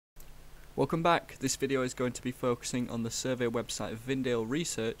Welcome back. This video is going to be focusing on the survey website Vindale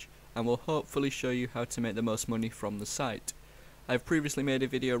Research and will hopefully show you how to make the most money from the site. I've previously made a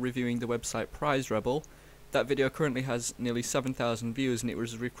video reviewing the website PrizeRebel. That video currently has nearly 7,000 views, and it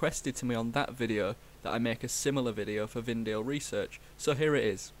was requested to me on that video that I make a similar video for Vindale Research, so here it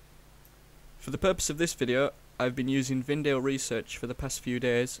is. For the purpose of this video, I've been using Vindale Research for the past few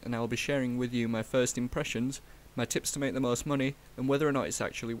days, and I will be sharing with you my first impressions, my tips to make the most money, and whether or not it's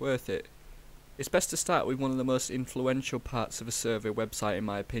actually worth it. It's best to start with one of the most influential parts of a survey website in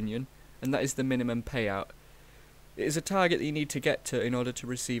my opinion, and that is the minimum payout. It is a target that you need to get to in order to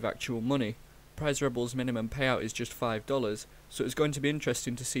receive actual money. PrizeRebel's minimum payout is just $5, so it's going to be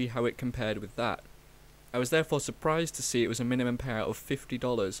interesting to see how it compared with that. I was therefore surprised to see it was a minimum payout of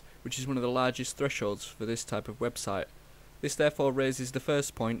 $50, which is one of the largest thresholds for this type of website. This therefore raises the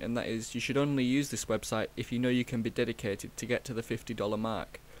first point, and that is you should only use this website if you know you can be dedicated to get to the $50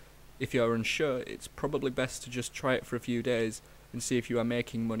 mark. If you are unsure, it's probably best to just try it for a few days and see if you are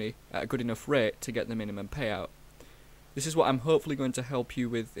making money at a good enough rate to get the minimum payout. This is what I'm hopefully going to help you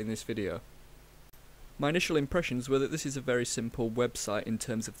with in this video. My initial impressions were that this is a very simple website in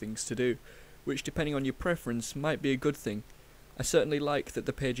terms of things to do, which depending on your preference might be a good thing. I certainly like that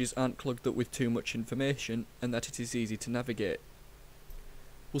the pages aren't clogged up with too much information and that it is easy to navigate.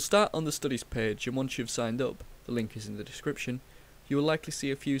 We'll start on the studies page, and once you've signed up, the link is in the description, you will likely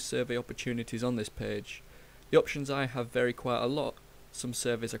see a few survey opportunities on this page. The options I have vary quite a lot. Some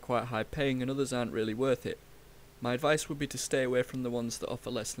surveys are quite high paying and others aren't really worth it. My advice would be to stay away from the ones that offer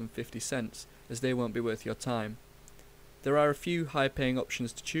less than 50 cents, as they won't be worth your time. There are a few high paying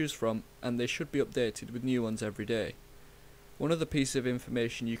options to choose from, and they should be updated with new ones every day. One other piece of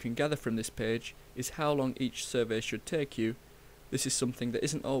information you can gather from this page is how long each survey should take you. This is something that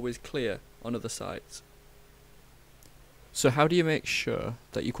isn't always clear on other sites. So how do you make sure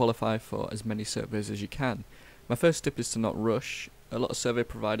that you qualify for as many surveys as you can? My first tip is to not rush. A lot of survey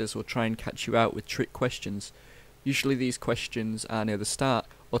providers will try and catch you out with trick questions. Usually these questions are near the start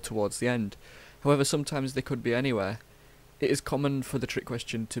or towards the end. However, sometimes they could be anywhere. It is common for the trick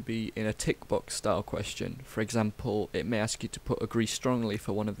question to be in a tick box style question. For example, it may ask you to put agree strongly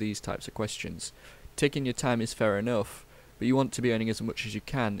for one of these types of questions. Taking your time is fair enough, but you want to be earning as much as you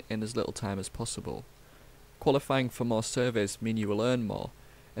can in as little time as possible. Qualifying for more surveys mean you will earn more,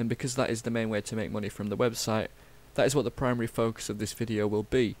 and because that is the main way to make money from the website, that is what the primary focus of this video will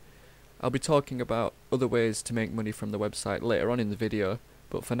be. I'll be talking about other ways to make money from the website later on in the video,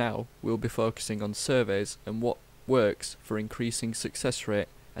 but for now we'll be focusing on surveys and what works for increasing success rate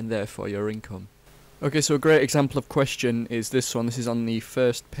and therefore your income. Okay, so a great example of question is this one. This is on the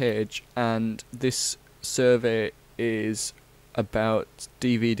first page, and this survey is about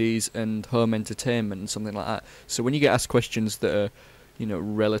DVDs and home entertainment and something like that. So when you get asked questions that are,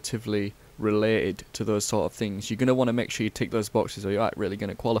 relatively related to those sort of things, you're going to want to make sure you tick those boxes or you aren't really going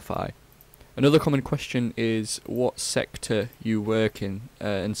to qualify. Another common question is what sector you work in,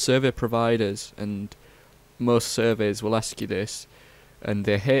 and survey providers and most surveys will ask you this, and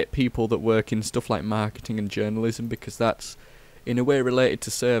they hate people that work in stuff like marketing and journalism because that's in a way related to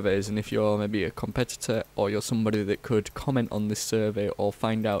surveys, and if you're maybe a competitor or you're somebody that could comment on this survey or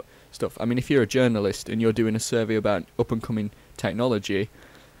find out stuff. I mean, if you're a journalist and you're doing a survey about up and coming technology,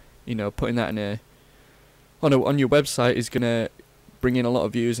 putting that on your website is going to bring in a lot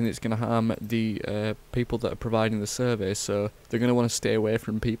of views, and it's going to harm the people that are providing the survey, so they're going to want to stay away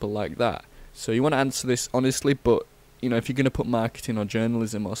from people like that. So you want to answer this honestly, but if you're going to put marketing or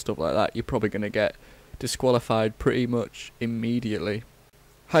journalism or stuff like that, you're probably going to get disqualified pretty much immediately.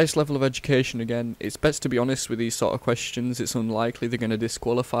 Highest level of education, again, it's best to be honest with these sort of questions. It's unlikely they're going to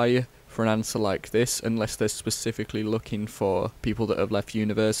disqualify you for an answer like this unless they're specifically looking for people that have left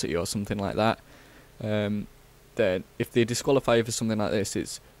university or something like that. Then if they disqualify you for something like this,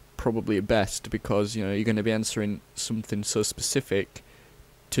 it's probably best because you're going to be answering something so specific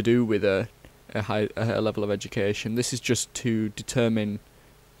to do with a high level of education. This is just to determine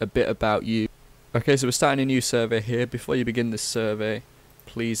a bit about you. Okay, so we're starting a new survey here. Before you begin this survey,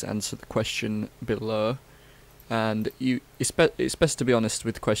 please answer the question below. And it's best to be honest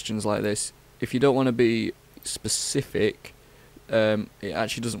with questions like this. If you don't want to be specific, it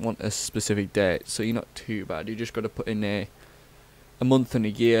actually doesn't want a specific date, so you're not too bad. You just got to put in a month and a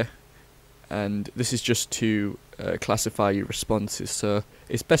year, and this is just to classify your responses. So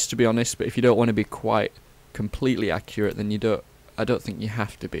it's best to be honest, but if you don't want to be quite completely accurate, then I don't think you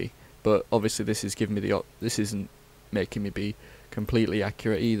have to be. But obviously this is giving me this isn't making me be completely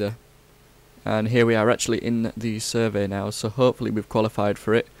accurate either. And here we are actually in the survey now, so hopefully we've qualified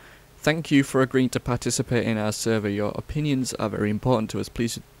for it. Thank you for agreeing to participate in our survey. Your opinions are very important to us.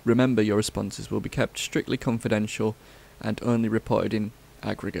 Please remember your responses will be kept strictly confidential and only reported in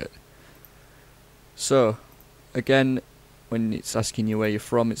aggregate. So, again, when it's asking you where you're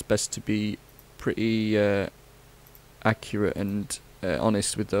from, it's best to be pretty accurate and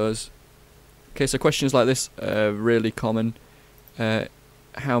honest with those. Okay, so questions like this are really common.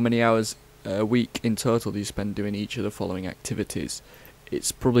 How many hours a week in total do you spend doing each of the following activities?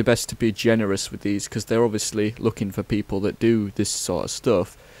 It's probably best to be generous with these because they're obviously looking for people that do this sort of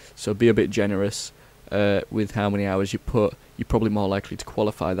stuff. So be a bit generous with how many hours you put. You're probably more likely to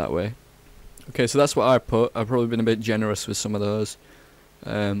qualify that way. Okay, so that's what I put. I've probably been a bit generous with some of those,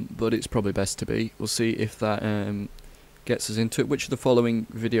 but it's probably best to be. We'll see if that gets us into it. Which of the following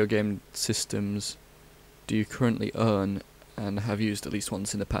video game systems do you currently own and have used at least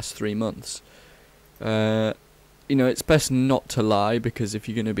once in the past 3 months? You know, it's best not to lie, because if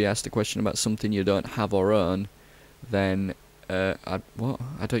you're going to be asked a question about something you don't have or own, then I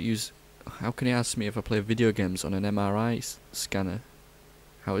don't use. How can you ask me if I play video games on an MRI scanner?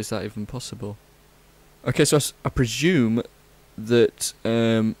 How is that even possible? Okay, so I presume that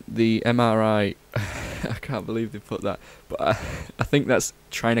the MRI. I can't believe they put that, but I think that's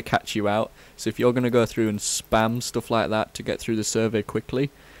trying to catch you out. So if you're going to go through and spam stuff like that to get through the survey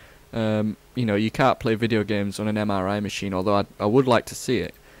quickly, you know, you can't play video games on an MRI machine, although I would like to see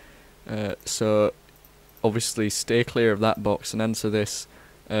it. So obviously stay clear of that box and answer this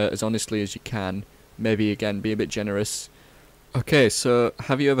as honestly as you can. Maybe again be a bit generous. Okay, so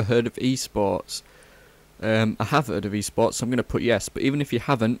have you ever heard of esports? I have heard of esports, so I'm going to put yes, but even if you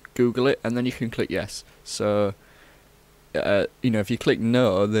haven't, Google it and then you can click yes. So you know, if you click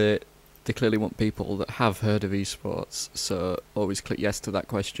no, they clearly want people that have heard of esports, so always click yes to that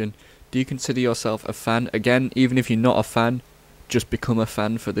question. Do you consider yourself a fan? Again, even if you're not a fan, just become a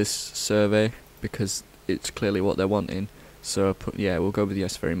fan for this survey, because it's clearly what they're wanting. So yeah, we'll go with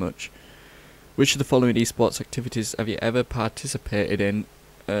yes very much. Which of the following esports activities have you ever participated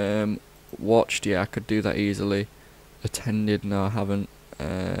in? Watched, yeah, I could do that easily. Attended, no I haven't.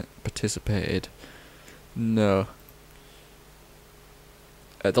 Participated, no.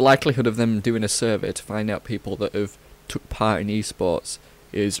 The likelihood of them doing a survey to find out people that have took part in esports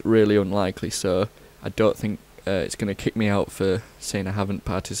is really unlikely, so I don't think it's going to kick me out for saying I haven't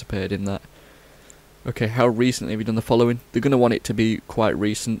participated in that. Okay, how recently have you done the following? They're going to want it to be quite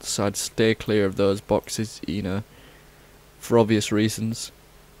recent, so I'd stay clear of those boxes, you know, for obvious reasons.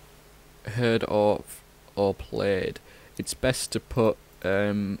 Heard of or played. It's best to put,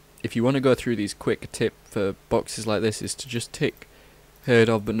 if you want to go through these, quick tip for boxes like this is to just tick heard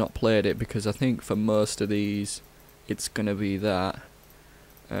of but not played it, because I think for most of these it's going to be that,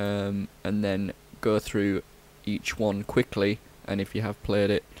 and then go through each one quickly, and if you have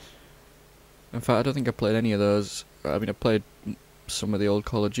played it. In fact, I don't think I played any of those. I mean, I played some of the old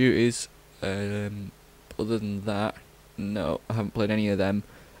Call of Duties. Other than that, no, I haven't played any of them.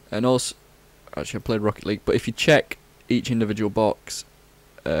 And also, actually I played Rocket League, but if you check each individual box,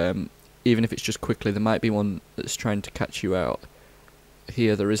 even if it's just quickly, there might be one that's trying to catch you out.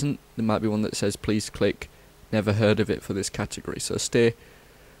 Here there isn't. There might be one that says please click never heard of it for this category, so stay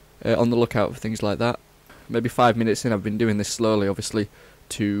on the lookout for things like that. Maybe 5 minutes in, I've been doing this slowly obviously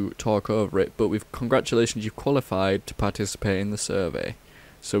to talk over it, but congratulations, you've qualified to participate in the survey.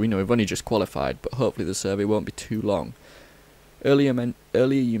 So we know we've only just qualified, but hopefully the survey won't be too long. Earlier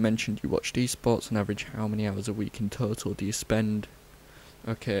you mentioned you watched esports. On average, how many hours a week in total do you spend?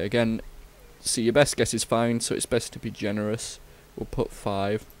 Okay, again, see, your best guess is fine, so it's best to be generous. We'll put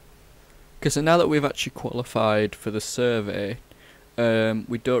 5. Okay, so now that we've actually qualified for the survey,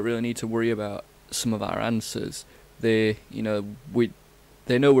 we don't really need to worry about some of our answers. They know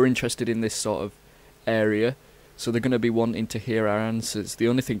we're interested in this sort of area, so they're going to be wanting to hear our answers. The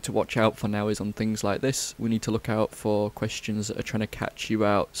only thing to watch out for now is on things like this. We need to look out for questions that are trying to catch you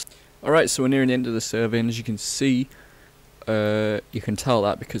out. Alright, so we're nearing the end of the survey, and as you can see, you can tell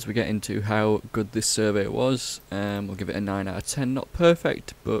that because we get into how good this survey was. We'll give it a 9 out of 10. Not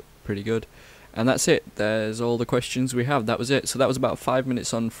perfect, but pretty good. And that's it. There's all the questions we have. That was it. So that was about 5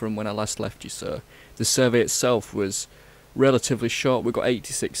 minutes on from when I last left you, so the survey itself was relatively short. We got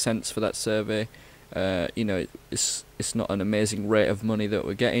 86 cents for that survey. You know, it's not an amazing rate of money that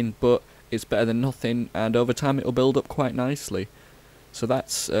we're getting, but it's better than nothing, and over time it'll build up quite nicely. So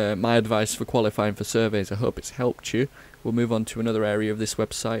that's my advice for qualifying for surveys. I hope it's helped you. We'll move on to another area of this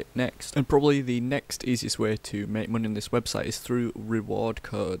website next. And probably the next easiest way to make money on this website is through reward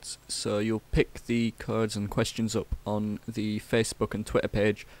codes. So you'll pick the codes and questions up on the Facebook and Twitter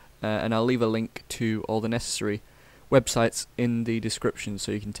page, and I'll leave a link to all the necessary websites in the description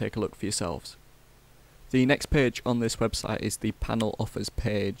so you can take a look for yourselves. The next page on this website is the panel offers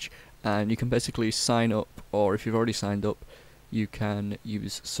page, and you can basically sign up, or if you've already signed up, you can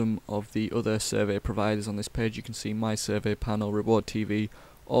use some of the other survey providers on this page. You can see My Survey Panel, Reward TV,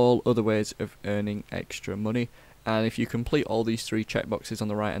 all other ways of earning extra money. And if you complete all these 3 checkboxes on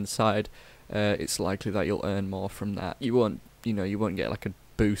the right hand side, it's likely that you'll earn more from that. You won't get like a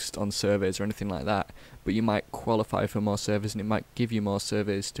boost on surveys or anything like that, but you might qualify for more surveys and it might give you more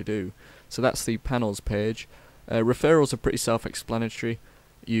surveys to do. So that's the panels page. Referrals are pretty self-explanatory.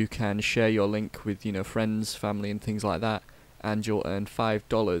 You can share your link with friends, family and things like that, and you'll earn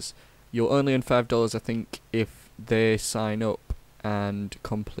 $5. You'll only earn $5 I think if they sign up and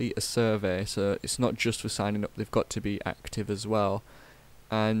complete a survey, so it's not just for signing up, they've got to be active as well.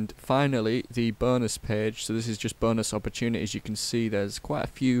 And finally, the bonus page. So this is just bonus opportunities. You can see there's quite a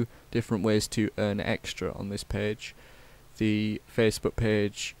few different ways to earn extra on this page. The Facebook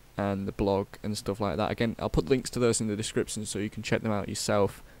page and the blog and stuff like that. Again, I'll put links to those in the description so you can check them out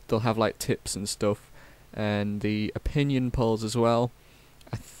yourself. They'll have like tips and stuff, and the opinion polls as well.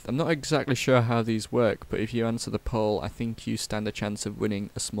 I'm not exactly sure how these work, but if you answer the poll, I think you stand a chance of winning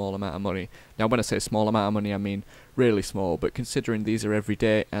a small amount of money. Now when I say small amount of money, I mean really small, but considering these are every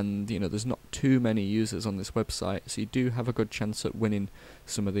day and there's not too many users on this website, so you do have a good chance at winning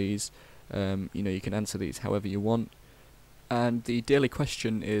some of these. You can answer these however you want. And the daily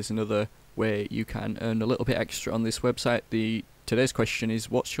question is another way you can earn a little bit extra on this website. Today's question is,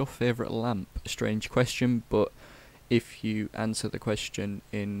 what's your favourite lamp? A strange question, but if you answer the question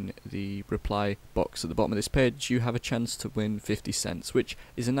in the reply box at the bottom of this page, you have a chance to win 50 cents, which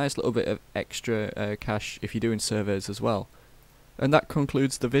is a nice little bit of extra cash if you're doing surveys as well. And that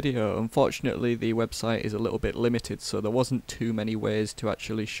concludes the video. Unfortunately, the website is a little bit limited, so there wasn't too many ways to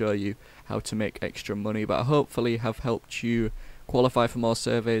actually show you how to make extra money, but I hopefully have helped you qualify for more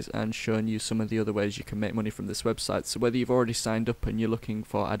surveys and shown you some of the other ways you can make money from this website. So whether you've already signed up and you're looking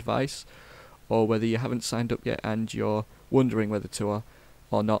for advice, or whether you haven't signed up yet and you're wondering whether to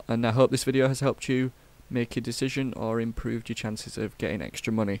or not, and I hope this video has helped you make a decision or improved your chances of getting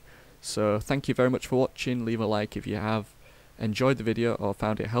extra money. So thank you very much for watching. Leave a like if you have enjoyed the video or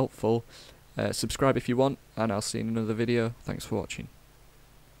found it helpful. Subscribe if you want, and I'll see you in another video. Thanks for watching.